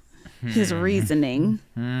explain his reasoning,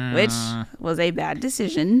 which was a bad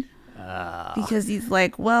decision because he's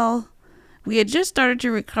like, well, we had just started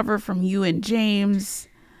to recover from you and James.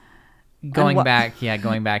 Going back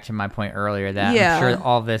to my point earlier that I'm sure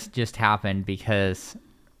all this just happened because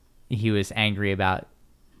he was angry about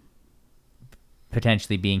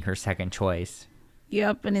potentially being her second choice.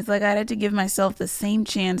 Yep, and he's like, I had to give myself the same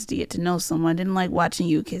chance to get to know someone. Didn't like watching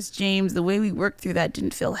you kiss James. The way we worked through that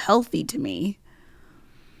didn't feel healthy to me.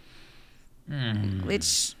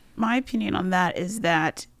 Which, my opinion on that is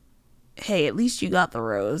that, hey, at least you got the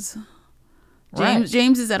rose.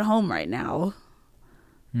 James is at home right now.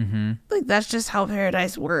 Mm-hmm. That's just how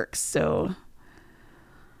paradise works, so...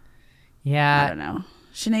 Yeah. I don't know.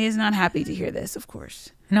 Shanae is not happy to hear this, of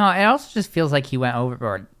course. No, it also just feels like he went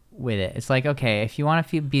overboard with it. It's like, okay, if you want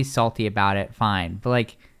to be salty about it, fine.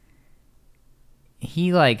 But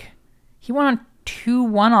he went on 2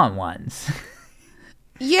 one-on-ones.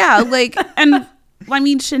 Yeah, and I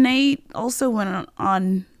mean, Shanae also went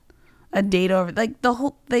on a date over the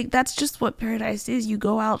whole that's just what paradise is. You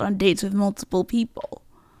go out on dates with multiple people.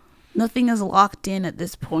 Nothing is locked in at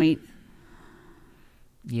this point.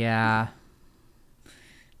 Yeah.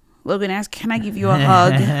 Logan asked, "Can I give you a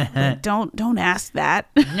hug?" Don't ask that.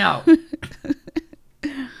 No.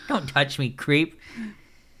 Don't touch me, creep.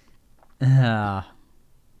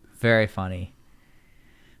 Very funny.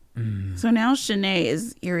 So now Shanae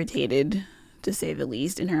is irritated, to say the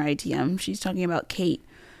least, in her ITM. She's talking about Kate.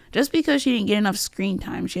 Just because she didn't get enough screen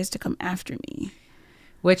time, she has to come after me.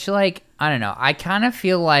 Which, I don't know. I kind of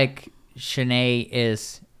feel like Shanae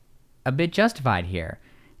is a bit justified here.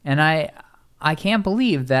 And I can't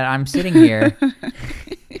believe that I'm sitting here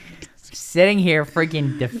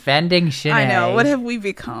freaking defending Shanae. I know. What have we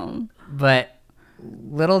become? But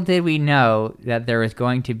little did we know that there was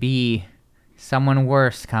going to be someone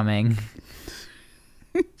worse coming.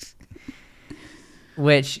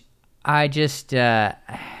 Which I just, I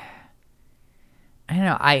don't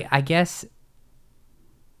know. I guess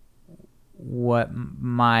what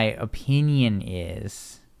my opinion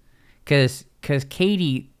is, because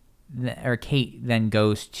Kate then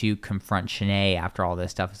goes to confront Shanae after all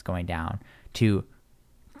this stuff is going down to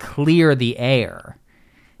clear the air,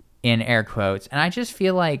 in air quotes. And I just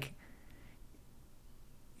feel like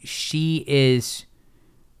she is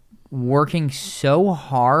working so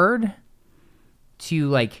hard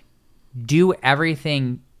to do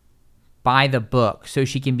everything by the book so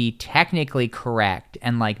she can be technically correct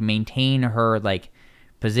and maintain her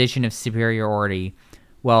position of superiority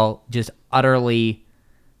while just utterly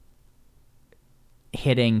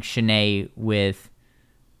hitting Shanae with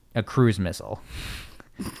a cruise missile.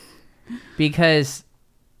 Because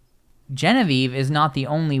Genevieve is not the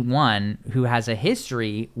only one who has a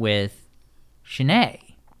history with Shanae.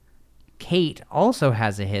 Kate also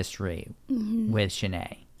has a history with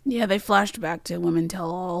Shanae. Yeah, they flashed back to Women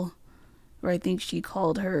Tell All, where I think she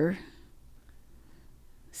called her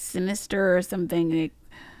sinister or something.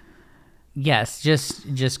 Yes,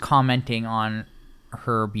 just commenting on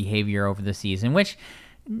her behavior over the season, which,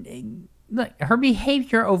 look, her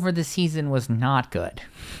behavior over the season was not good.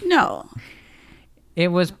 No. It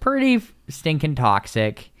was pretty stinking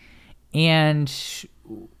toxic, and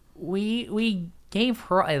we gave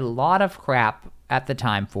her a lot of crap at the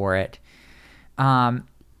time for it.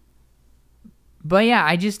 But yeah,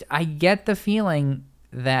 I get the feeling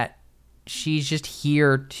that she's just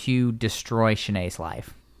here to destroy Shanae's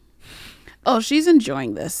life. Oh, she's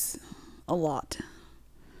enjoying this. a lot.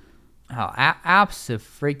 Oh,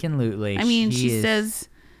 abso-freaking-lutely. I mean, she says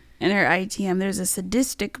in her ITM, there's a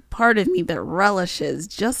sadistic part of me that relishes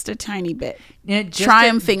just a tiny bit.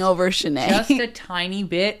 Triumphing over Shanae. Just a tiny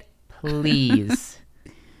bit, please.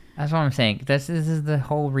 That's what I'm saying. This is the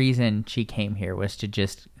whole reason she came here, was to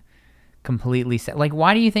just completely... Like,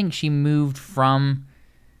 why do you think she moved from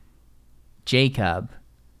Jacob,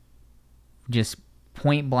 just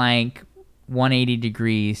point blank, 180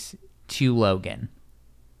 degrees, to Logan?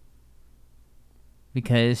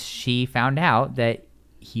 Because she found out that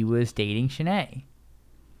he was dating Shanae.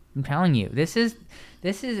 I'm telling you, this is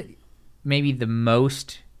maybe the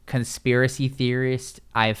most conspiracy theorist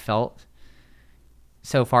I've felt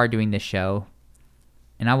so far doing this show,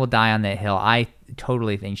 and I will die on that hill. I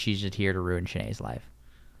totally think she's just here to ruin Shanae's life.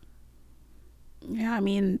 Yeah, I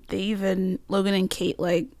mean, Logan and Kate,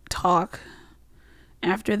 like, talk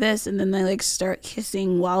after this, and then they, like, start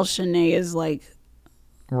kissing while Shanae is, like...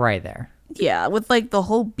 right there. Yeah, with, like, the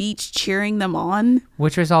whole beach cheering them on.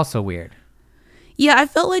 Which was also weird. Yeah, I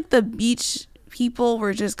felt like the beach people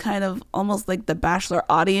were just kind of almost like the Bachelor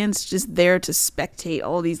audience, just there to spectate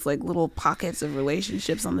all these, like, little pockets of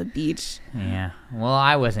relationships on the beach. Yeah, well,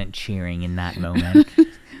 I wasn't cheering in that moment.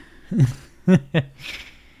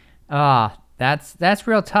 That's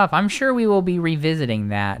real tough. I'm sure we will be revisiting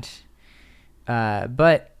that.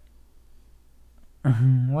 But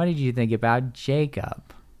what did you think about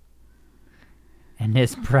Jacob and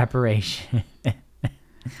his preparation?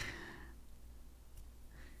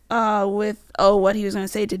 What he was going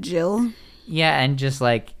to say to Jill? Yeah, and just,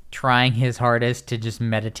 like, trying his hardest to just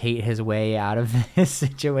meditate his way out of this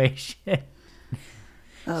situation.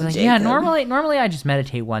 Like, yeah, normally I just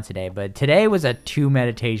meditate once a day, but today was a 2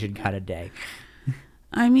 meditation kind of day.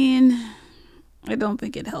 I mean, I don't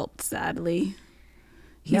think it helped, sadly.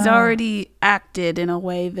 He's already acted in a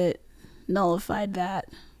way that nullified that.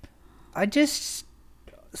 I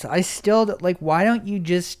still, like, why don't you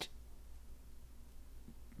just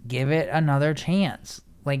give it another chance?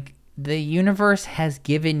 Like, the universe has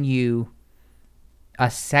given you a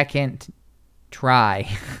second try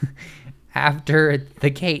after the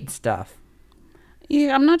Kate stuff.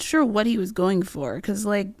 Yeah, I'm not sure what he was going for, because,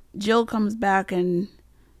 like, Jill comes back and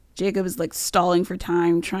Jacob is, like, stalling for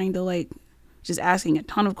time, trying to, like, just asking a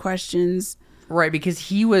ton of questions. Right, because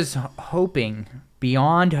he was hoping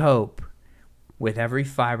beyond hope with every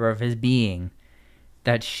fiber of his being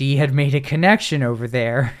that she had made a connection over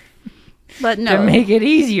there. But no. To make it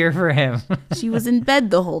easier for him. She was in bed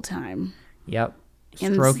the whole time. Yep.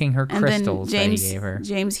 Stroking her crystals that he gave her.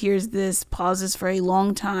 James hears this, pauses for a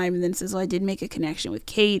long time, and then says, well, I did make a connection with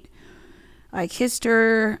Kate. I kissed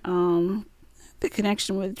her. The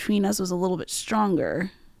connection between us was a little bit stronger.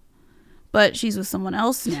 But she's with someone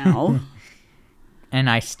else now. And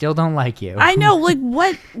I still don't like you. I know, like,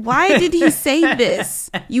 what? Why did he say this?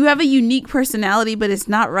 You have a unique personality, but it's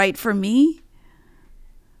not right for me?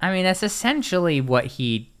 I mean, that's essentially what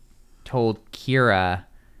he told Kira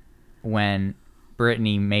when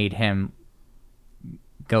Brittany made him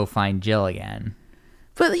go find Jill again.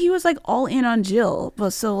 But he was, like, all in on Jill.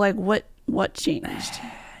 But so, like, what changed?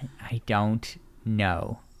 I don't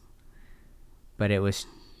know. But it was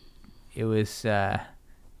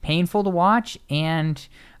painful to watch, and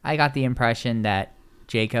I got the impression that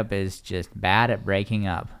Jacob is just bad at breaking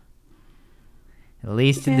up. At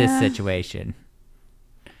least in this situation.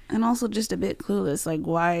 And also just a bit clueless. Like,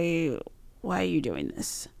 why are you doing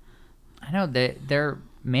this? I know their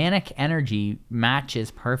manic energy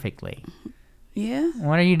matches perfectly. Yeah.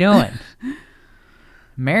 What are you doing?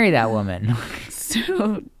 Marry that woman.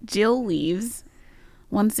 So Jill leaves.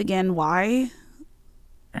 Once again, why?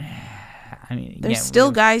 I mean, there's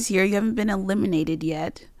still guys here. You haven't been eliminated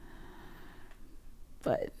yet.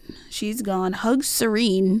 But she's gone. Hugs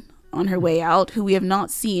Serene on her way out, who we have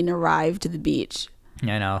not seen arrive to the beach.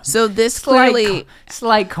 I know. So this clearly...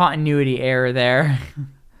 Slight continuity error there.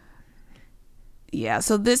 Yeah,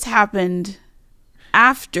 so this happened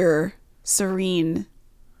after Serene,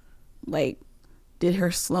 like, did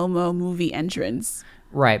her slow-mo movie entrance.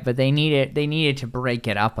 Right, but they needed to break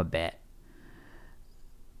it up a bit.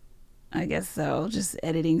 I guess so. Just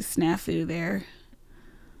editing snafu there.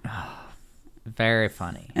 Very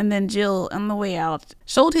funny. And then Jill, on the way out,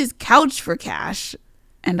 sold his couch for cash,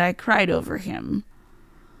 and I cried over him.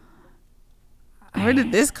 Where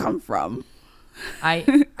did this come from?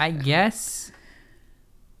 I guess,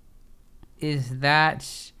 is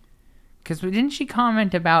that... Because didn't she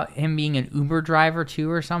comment about him being an Uber driver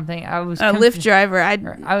too or something? I was a Lyft driver.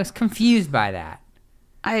 I was confused by that.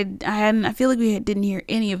 I feel like we didn't hear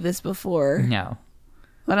any of this before. No.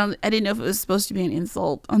 I didn't know if it was supposed to be an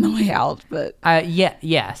insult on the way out, but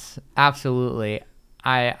yes, absolutely.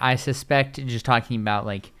 I suspect, just talking about,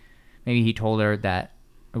 like, maybe he told her that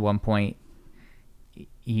at one point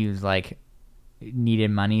he was like needed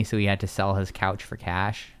money, so he had to sell his couch for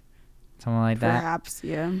cash, something like that. Perhaps,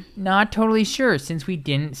 yeah. Not totally sure, since we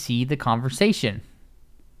didn't see the conversation,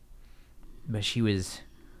 but she was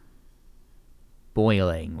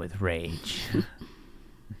boiling with rage.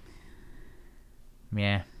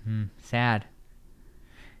 Yeah, sad.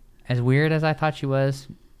 As weird as I thought she was,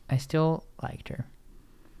 I still liked her.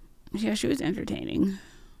 Yeah, she was entertaining.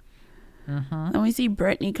 Then we see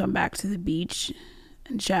Brittany come back to the beach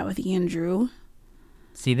and chat with Andrew.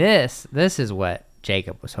 See, this is what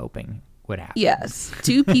Jacob was hoping would happen. Yes,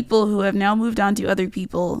 two people who have now moved on to other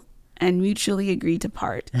people and mutually agree to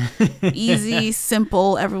part. Easy,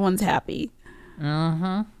 simple, everyone's happy.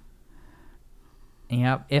 Yep,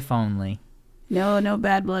 if only. No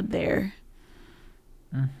bad blood there.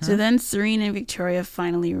 So then Serene and Victoria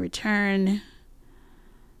finally return.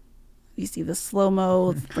 We see the slow-mo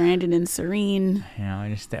of Brandon and Serene. You know,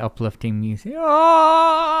 just the uplifting music.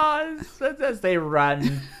 Oh, as they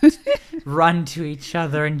run to each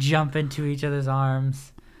other and jump into each other's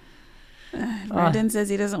arms. Brandon says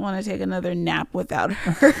he doesn't want to take another nap without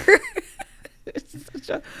her. It's such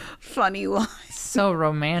a funny line. So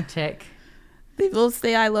romantic. They both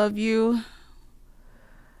say, "I love you."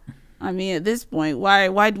 I mean, at this point, why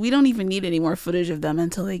we don't even need any more footage of them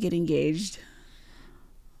until they get engaged.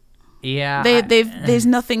 Yeah. There's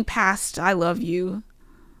nothing past "I love you."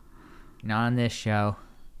 Not on this show.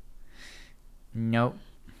 Nope.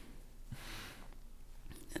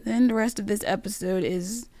 And then the rest of this episode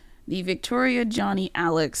is the Victoria, Johnny,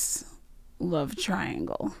 Alex love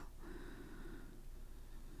triangle.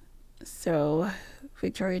 So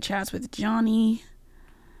Victoria chats with Johnny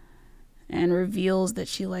and reveals that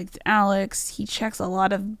she likes Alex. He checks a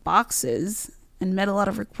lot of boxes and met a lot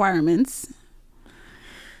of requirements.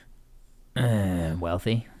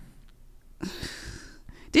 Wealthy.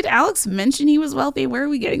 Did Alex mention he was wealthy? Where are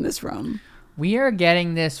we getting this from? We are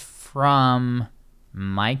getting this from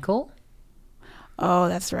Michael. Oh,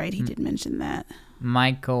 that's right. He did mention that.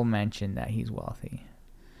 Michael mentioned that he's wealthy.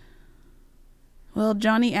 Well,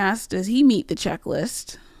 Johnny asked, does he meet the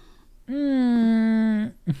checklist?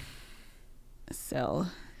 So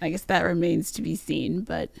I guess that remains to be seen.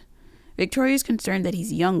 But Victoria's concerned that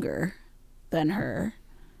he's younger than her.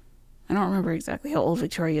 I don't remember exactly how old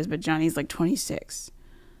Victoria is, but Johnny's like 26.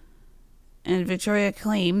 And Victoria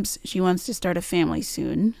claims she wants to start a family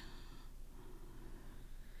soon.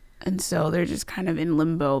 And so they're just kind of in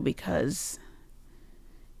limbo because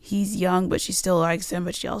he's young, but she still likes him,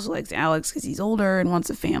 but she also likes Alex because he's older and wants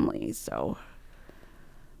a family, so.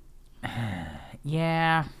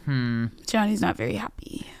 Yeah, Johnny's not very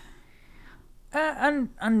happy.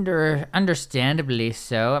 Understandably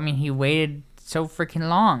so. I mean, he waited so freaking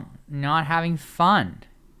long, not having fun.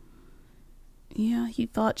 Yeah, he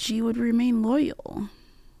thought she would remain loyal.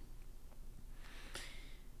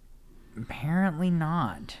 Apparently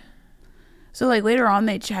not. So, like, later on,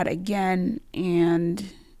 they chat again,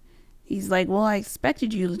 and he's like, well, I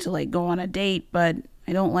expected you to, like, go on a date, but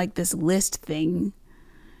I don't like this list thing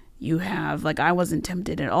you have. Like, I wasn't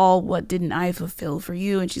tempted at all. What didn't I fulfill for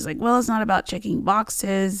you? And she's like, well, it's not about checking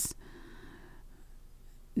boxes.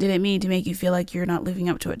 Didn't mean to make you feel like you're not living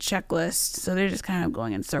up to a checklist. So they're just kind of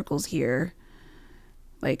going in circles here.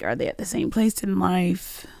 Like, are they at the same place in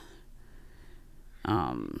life?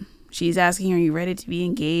 She's asking, are you ready to be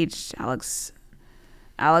engaged? Alex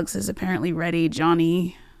is apparently ready.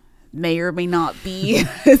 Johnny may or may not be.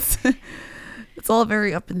 It's all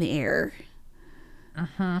very up in the air.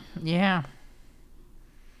 Yeah.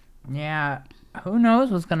 Yeah. Who knows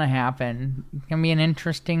what's going to happen? It's going to be an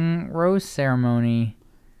interesting rose ceremony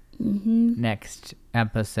next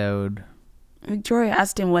episode. Victoria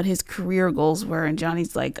asked him what his career goals were, and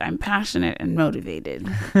Johnny's like, I'm passionate and motivated.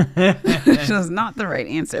 Which was not the right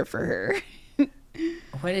answer for her.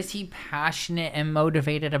 What is he passionate and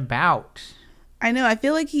motivated about? I know. I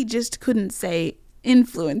feel like he just couldn't say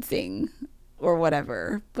influencing or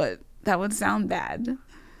whatever, but that would sound bad.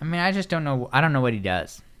 I mean, I just don't know. I don't know what he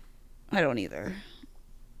does. I don't either.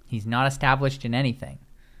 He's not established in anything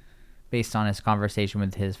based on his conversation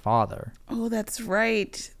with his father. Oh, that's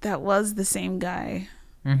right. That was the same guy.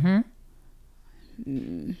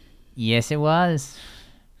 Yes, it was.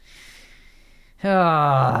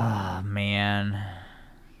 Oh, man.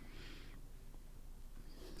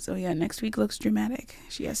 So, yeah, next week looks dramatic.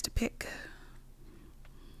 She has to pick.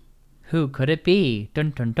 Who could it be?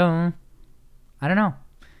 Dun, dun, dun. I don't know.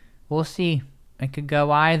 We'll see. It could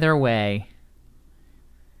go either way.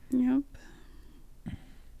 Yep.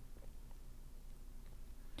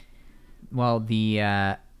 Well, we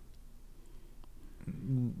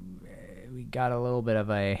got a little bit of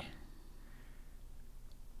a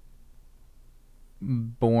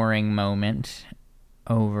boring moment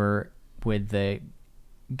over with the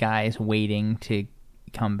guys waiting to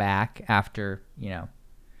come back after,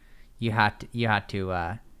 you had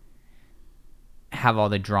to have all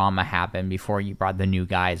the drama happen before you brought the new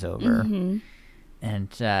guys over. Mm-hmm.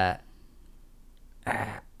 And I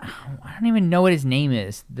don't even know what his name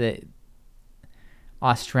is. The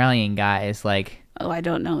Australian guy is like, I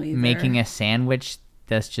don't know either. Making a sandwich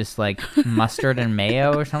that's just like mustard and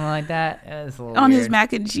mayo or something like that. It was a little on weird. His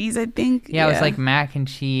mac and cheese, I think. Yeah, it was like mac and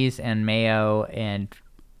cheese and mayo and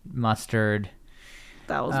mustard.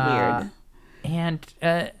 That was weird. And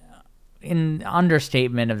in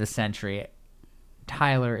understatement of the century,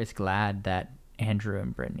 Tyler is glad that Andrew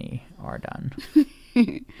and Brittany are done.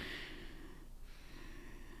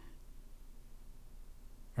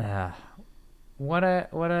 What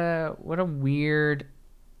a weird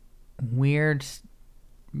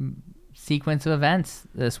sequence of events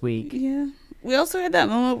this week. Yeah. We also had that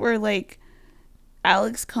moment where like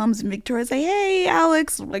Alex comes and Victoria's like, "Hey,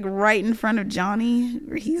 Alex," like right in front of Johnny,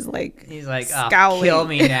 where he's like scowling. Oh, kill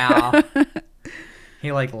me now.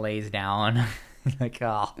 He like lays down. Like,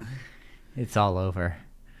 oh, it's all over.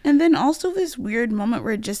 And then also this weird moment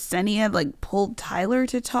where Jasenia like pulled Tyler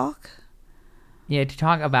to talk. Yeah, to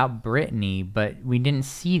talk about Brittany, but we didn't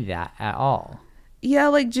see that at all. Yeah,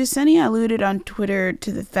 like Jasenia alluded on Twitter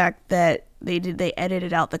to the fact that they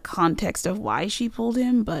edited out the context of why she pulled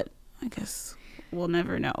him, but I guess we'll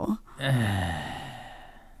never know.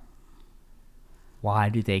 Why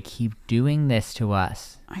do they keep doing this to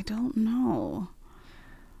us? I don't know.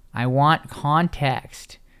 I want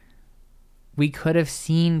context. We could have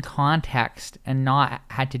seen context and not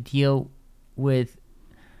had to deal with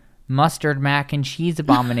mustard mac and cheese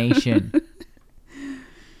abomination.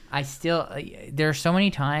 There are so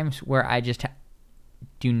many times where I just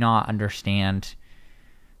do not understand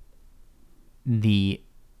the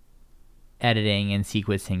editing and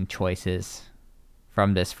sequencing choices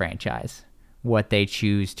from this franchise. What they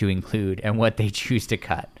choose to include and what they choose to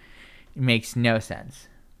cut. It makes no sense.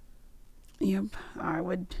 Yep, I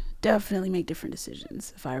would definitely make different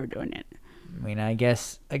decisions if I were doing it. I mean, I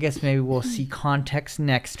guess maybe we'll see context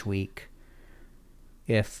next week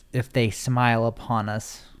if they smile upon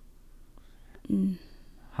us.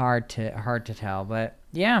 Hard to tell, but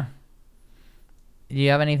yeah. Do you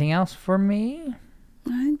have anything else for me?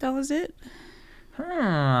 I think that was it.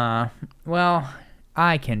 Well,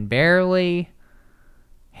 I can barely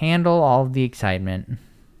handle all of the excitement.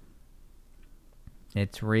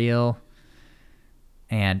 It's real,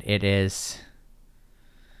 and it is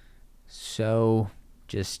so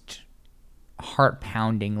just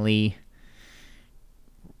heart-poundingly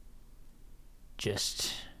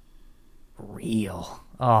just real.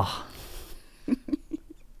 Oh.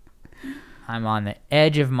 I'm on the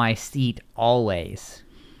edge of my seat always.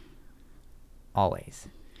 Always.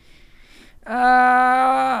 You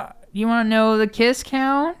want to know the kiss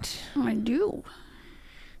count? I do.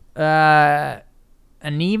 An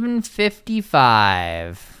even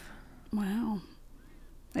 55. Wow.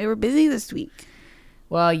 They were busy this week.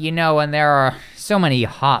 Well, when there are so many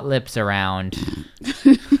hot lips around,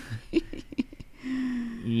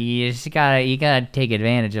 you gotta take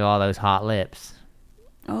advantage of all those hot lips.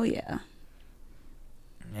 Oh, yeah.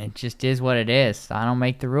 It just is what it is. I don't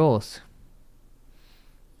make the rules.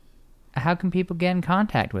 How can people get in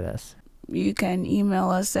contact with us? You can email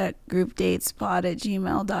us at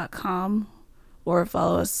groupdatespod@gmail.com or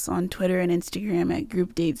follow us on Twitter and Instagram at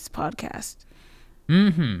groupdatespodcast.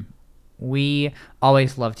 We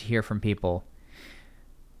always love to hear from people.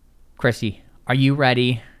 Christy, are you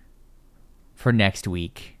ready for next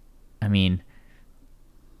week? I mean,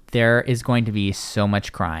 there is going to be so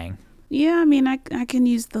much crying. Yeah, I mean, I can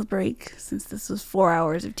use the break since this was 4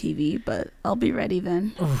 hours of TV, but I'll be ready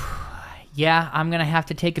then. Yeah, I'm going to have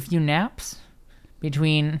to take a few naps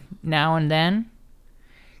between now and then.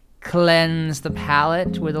 Cleanse the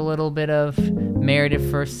palate with a little bit of Married at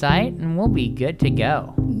First Sight, and we'll be good to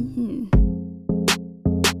go.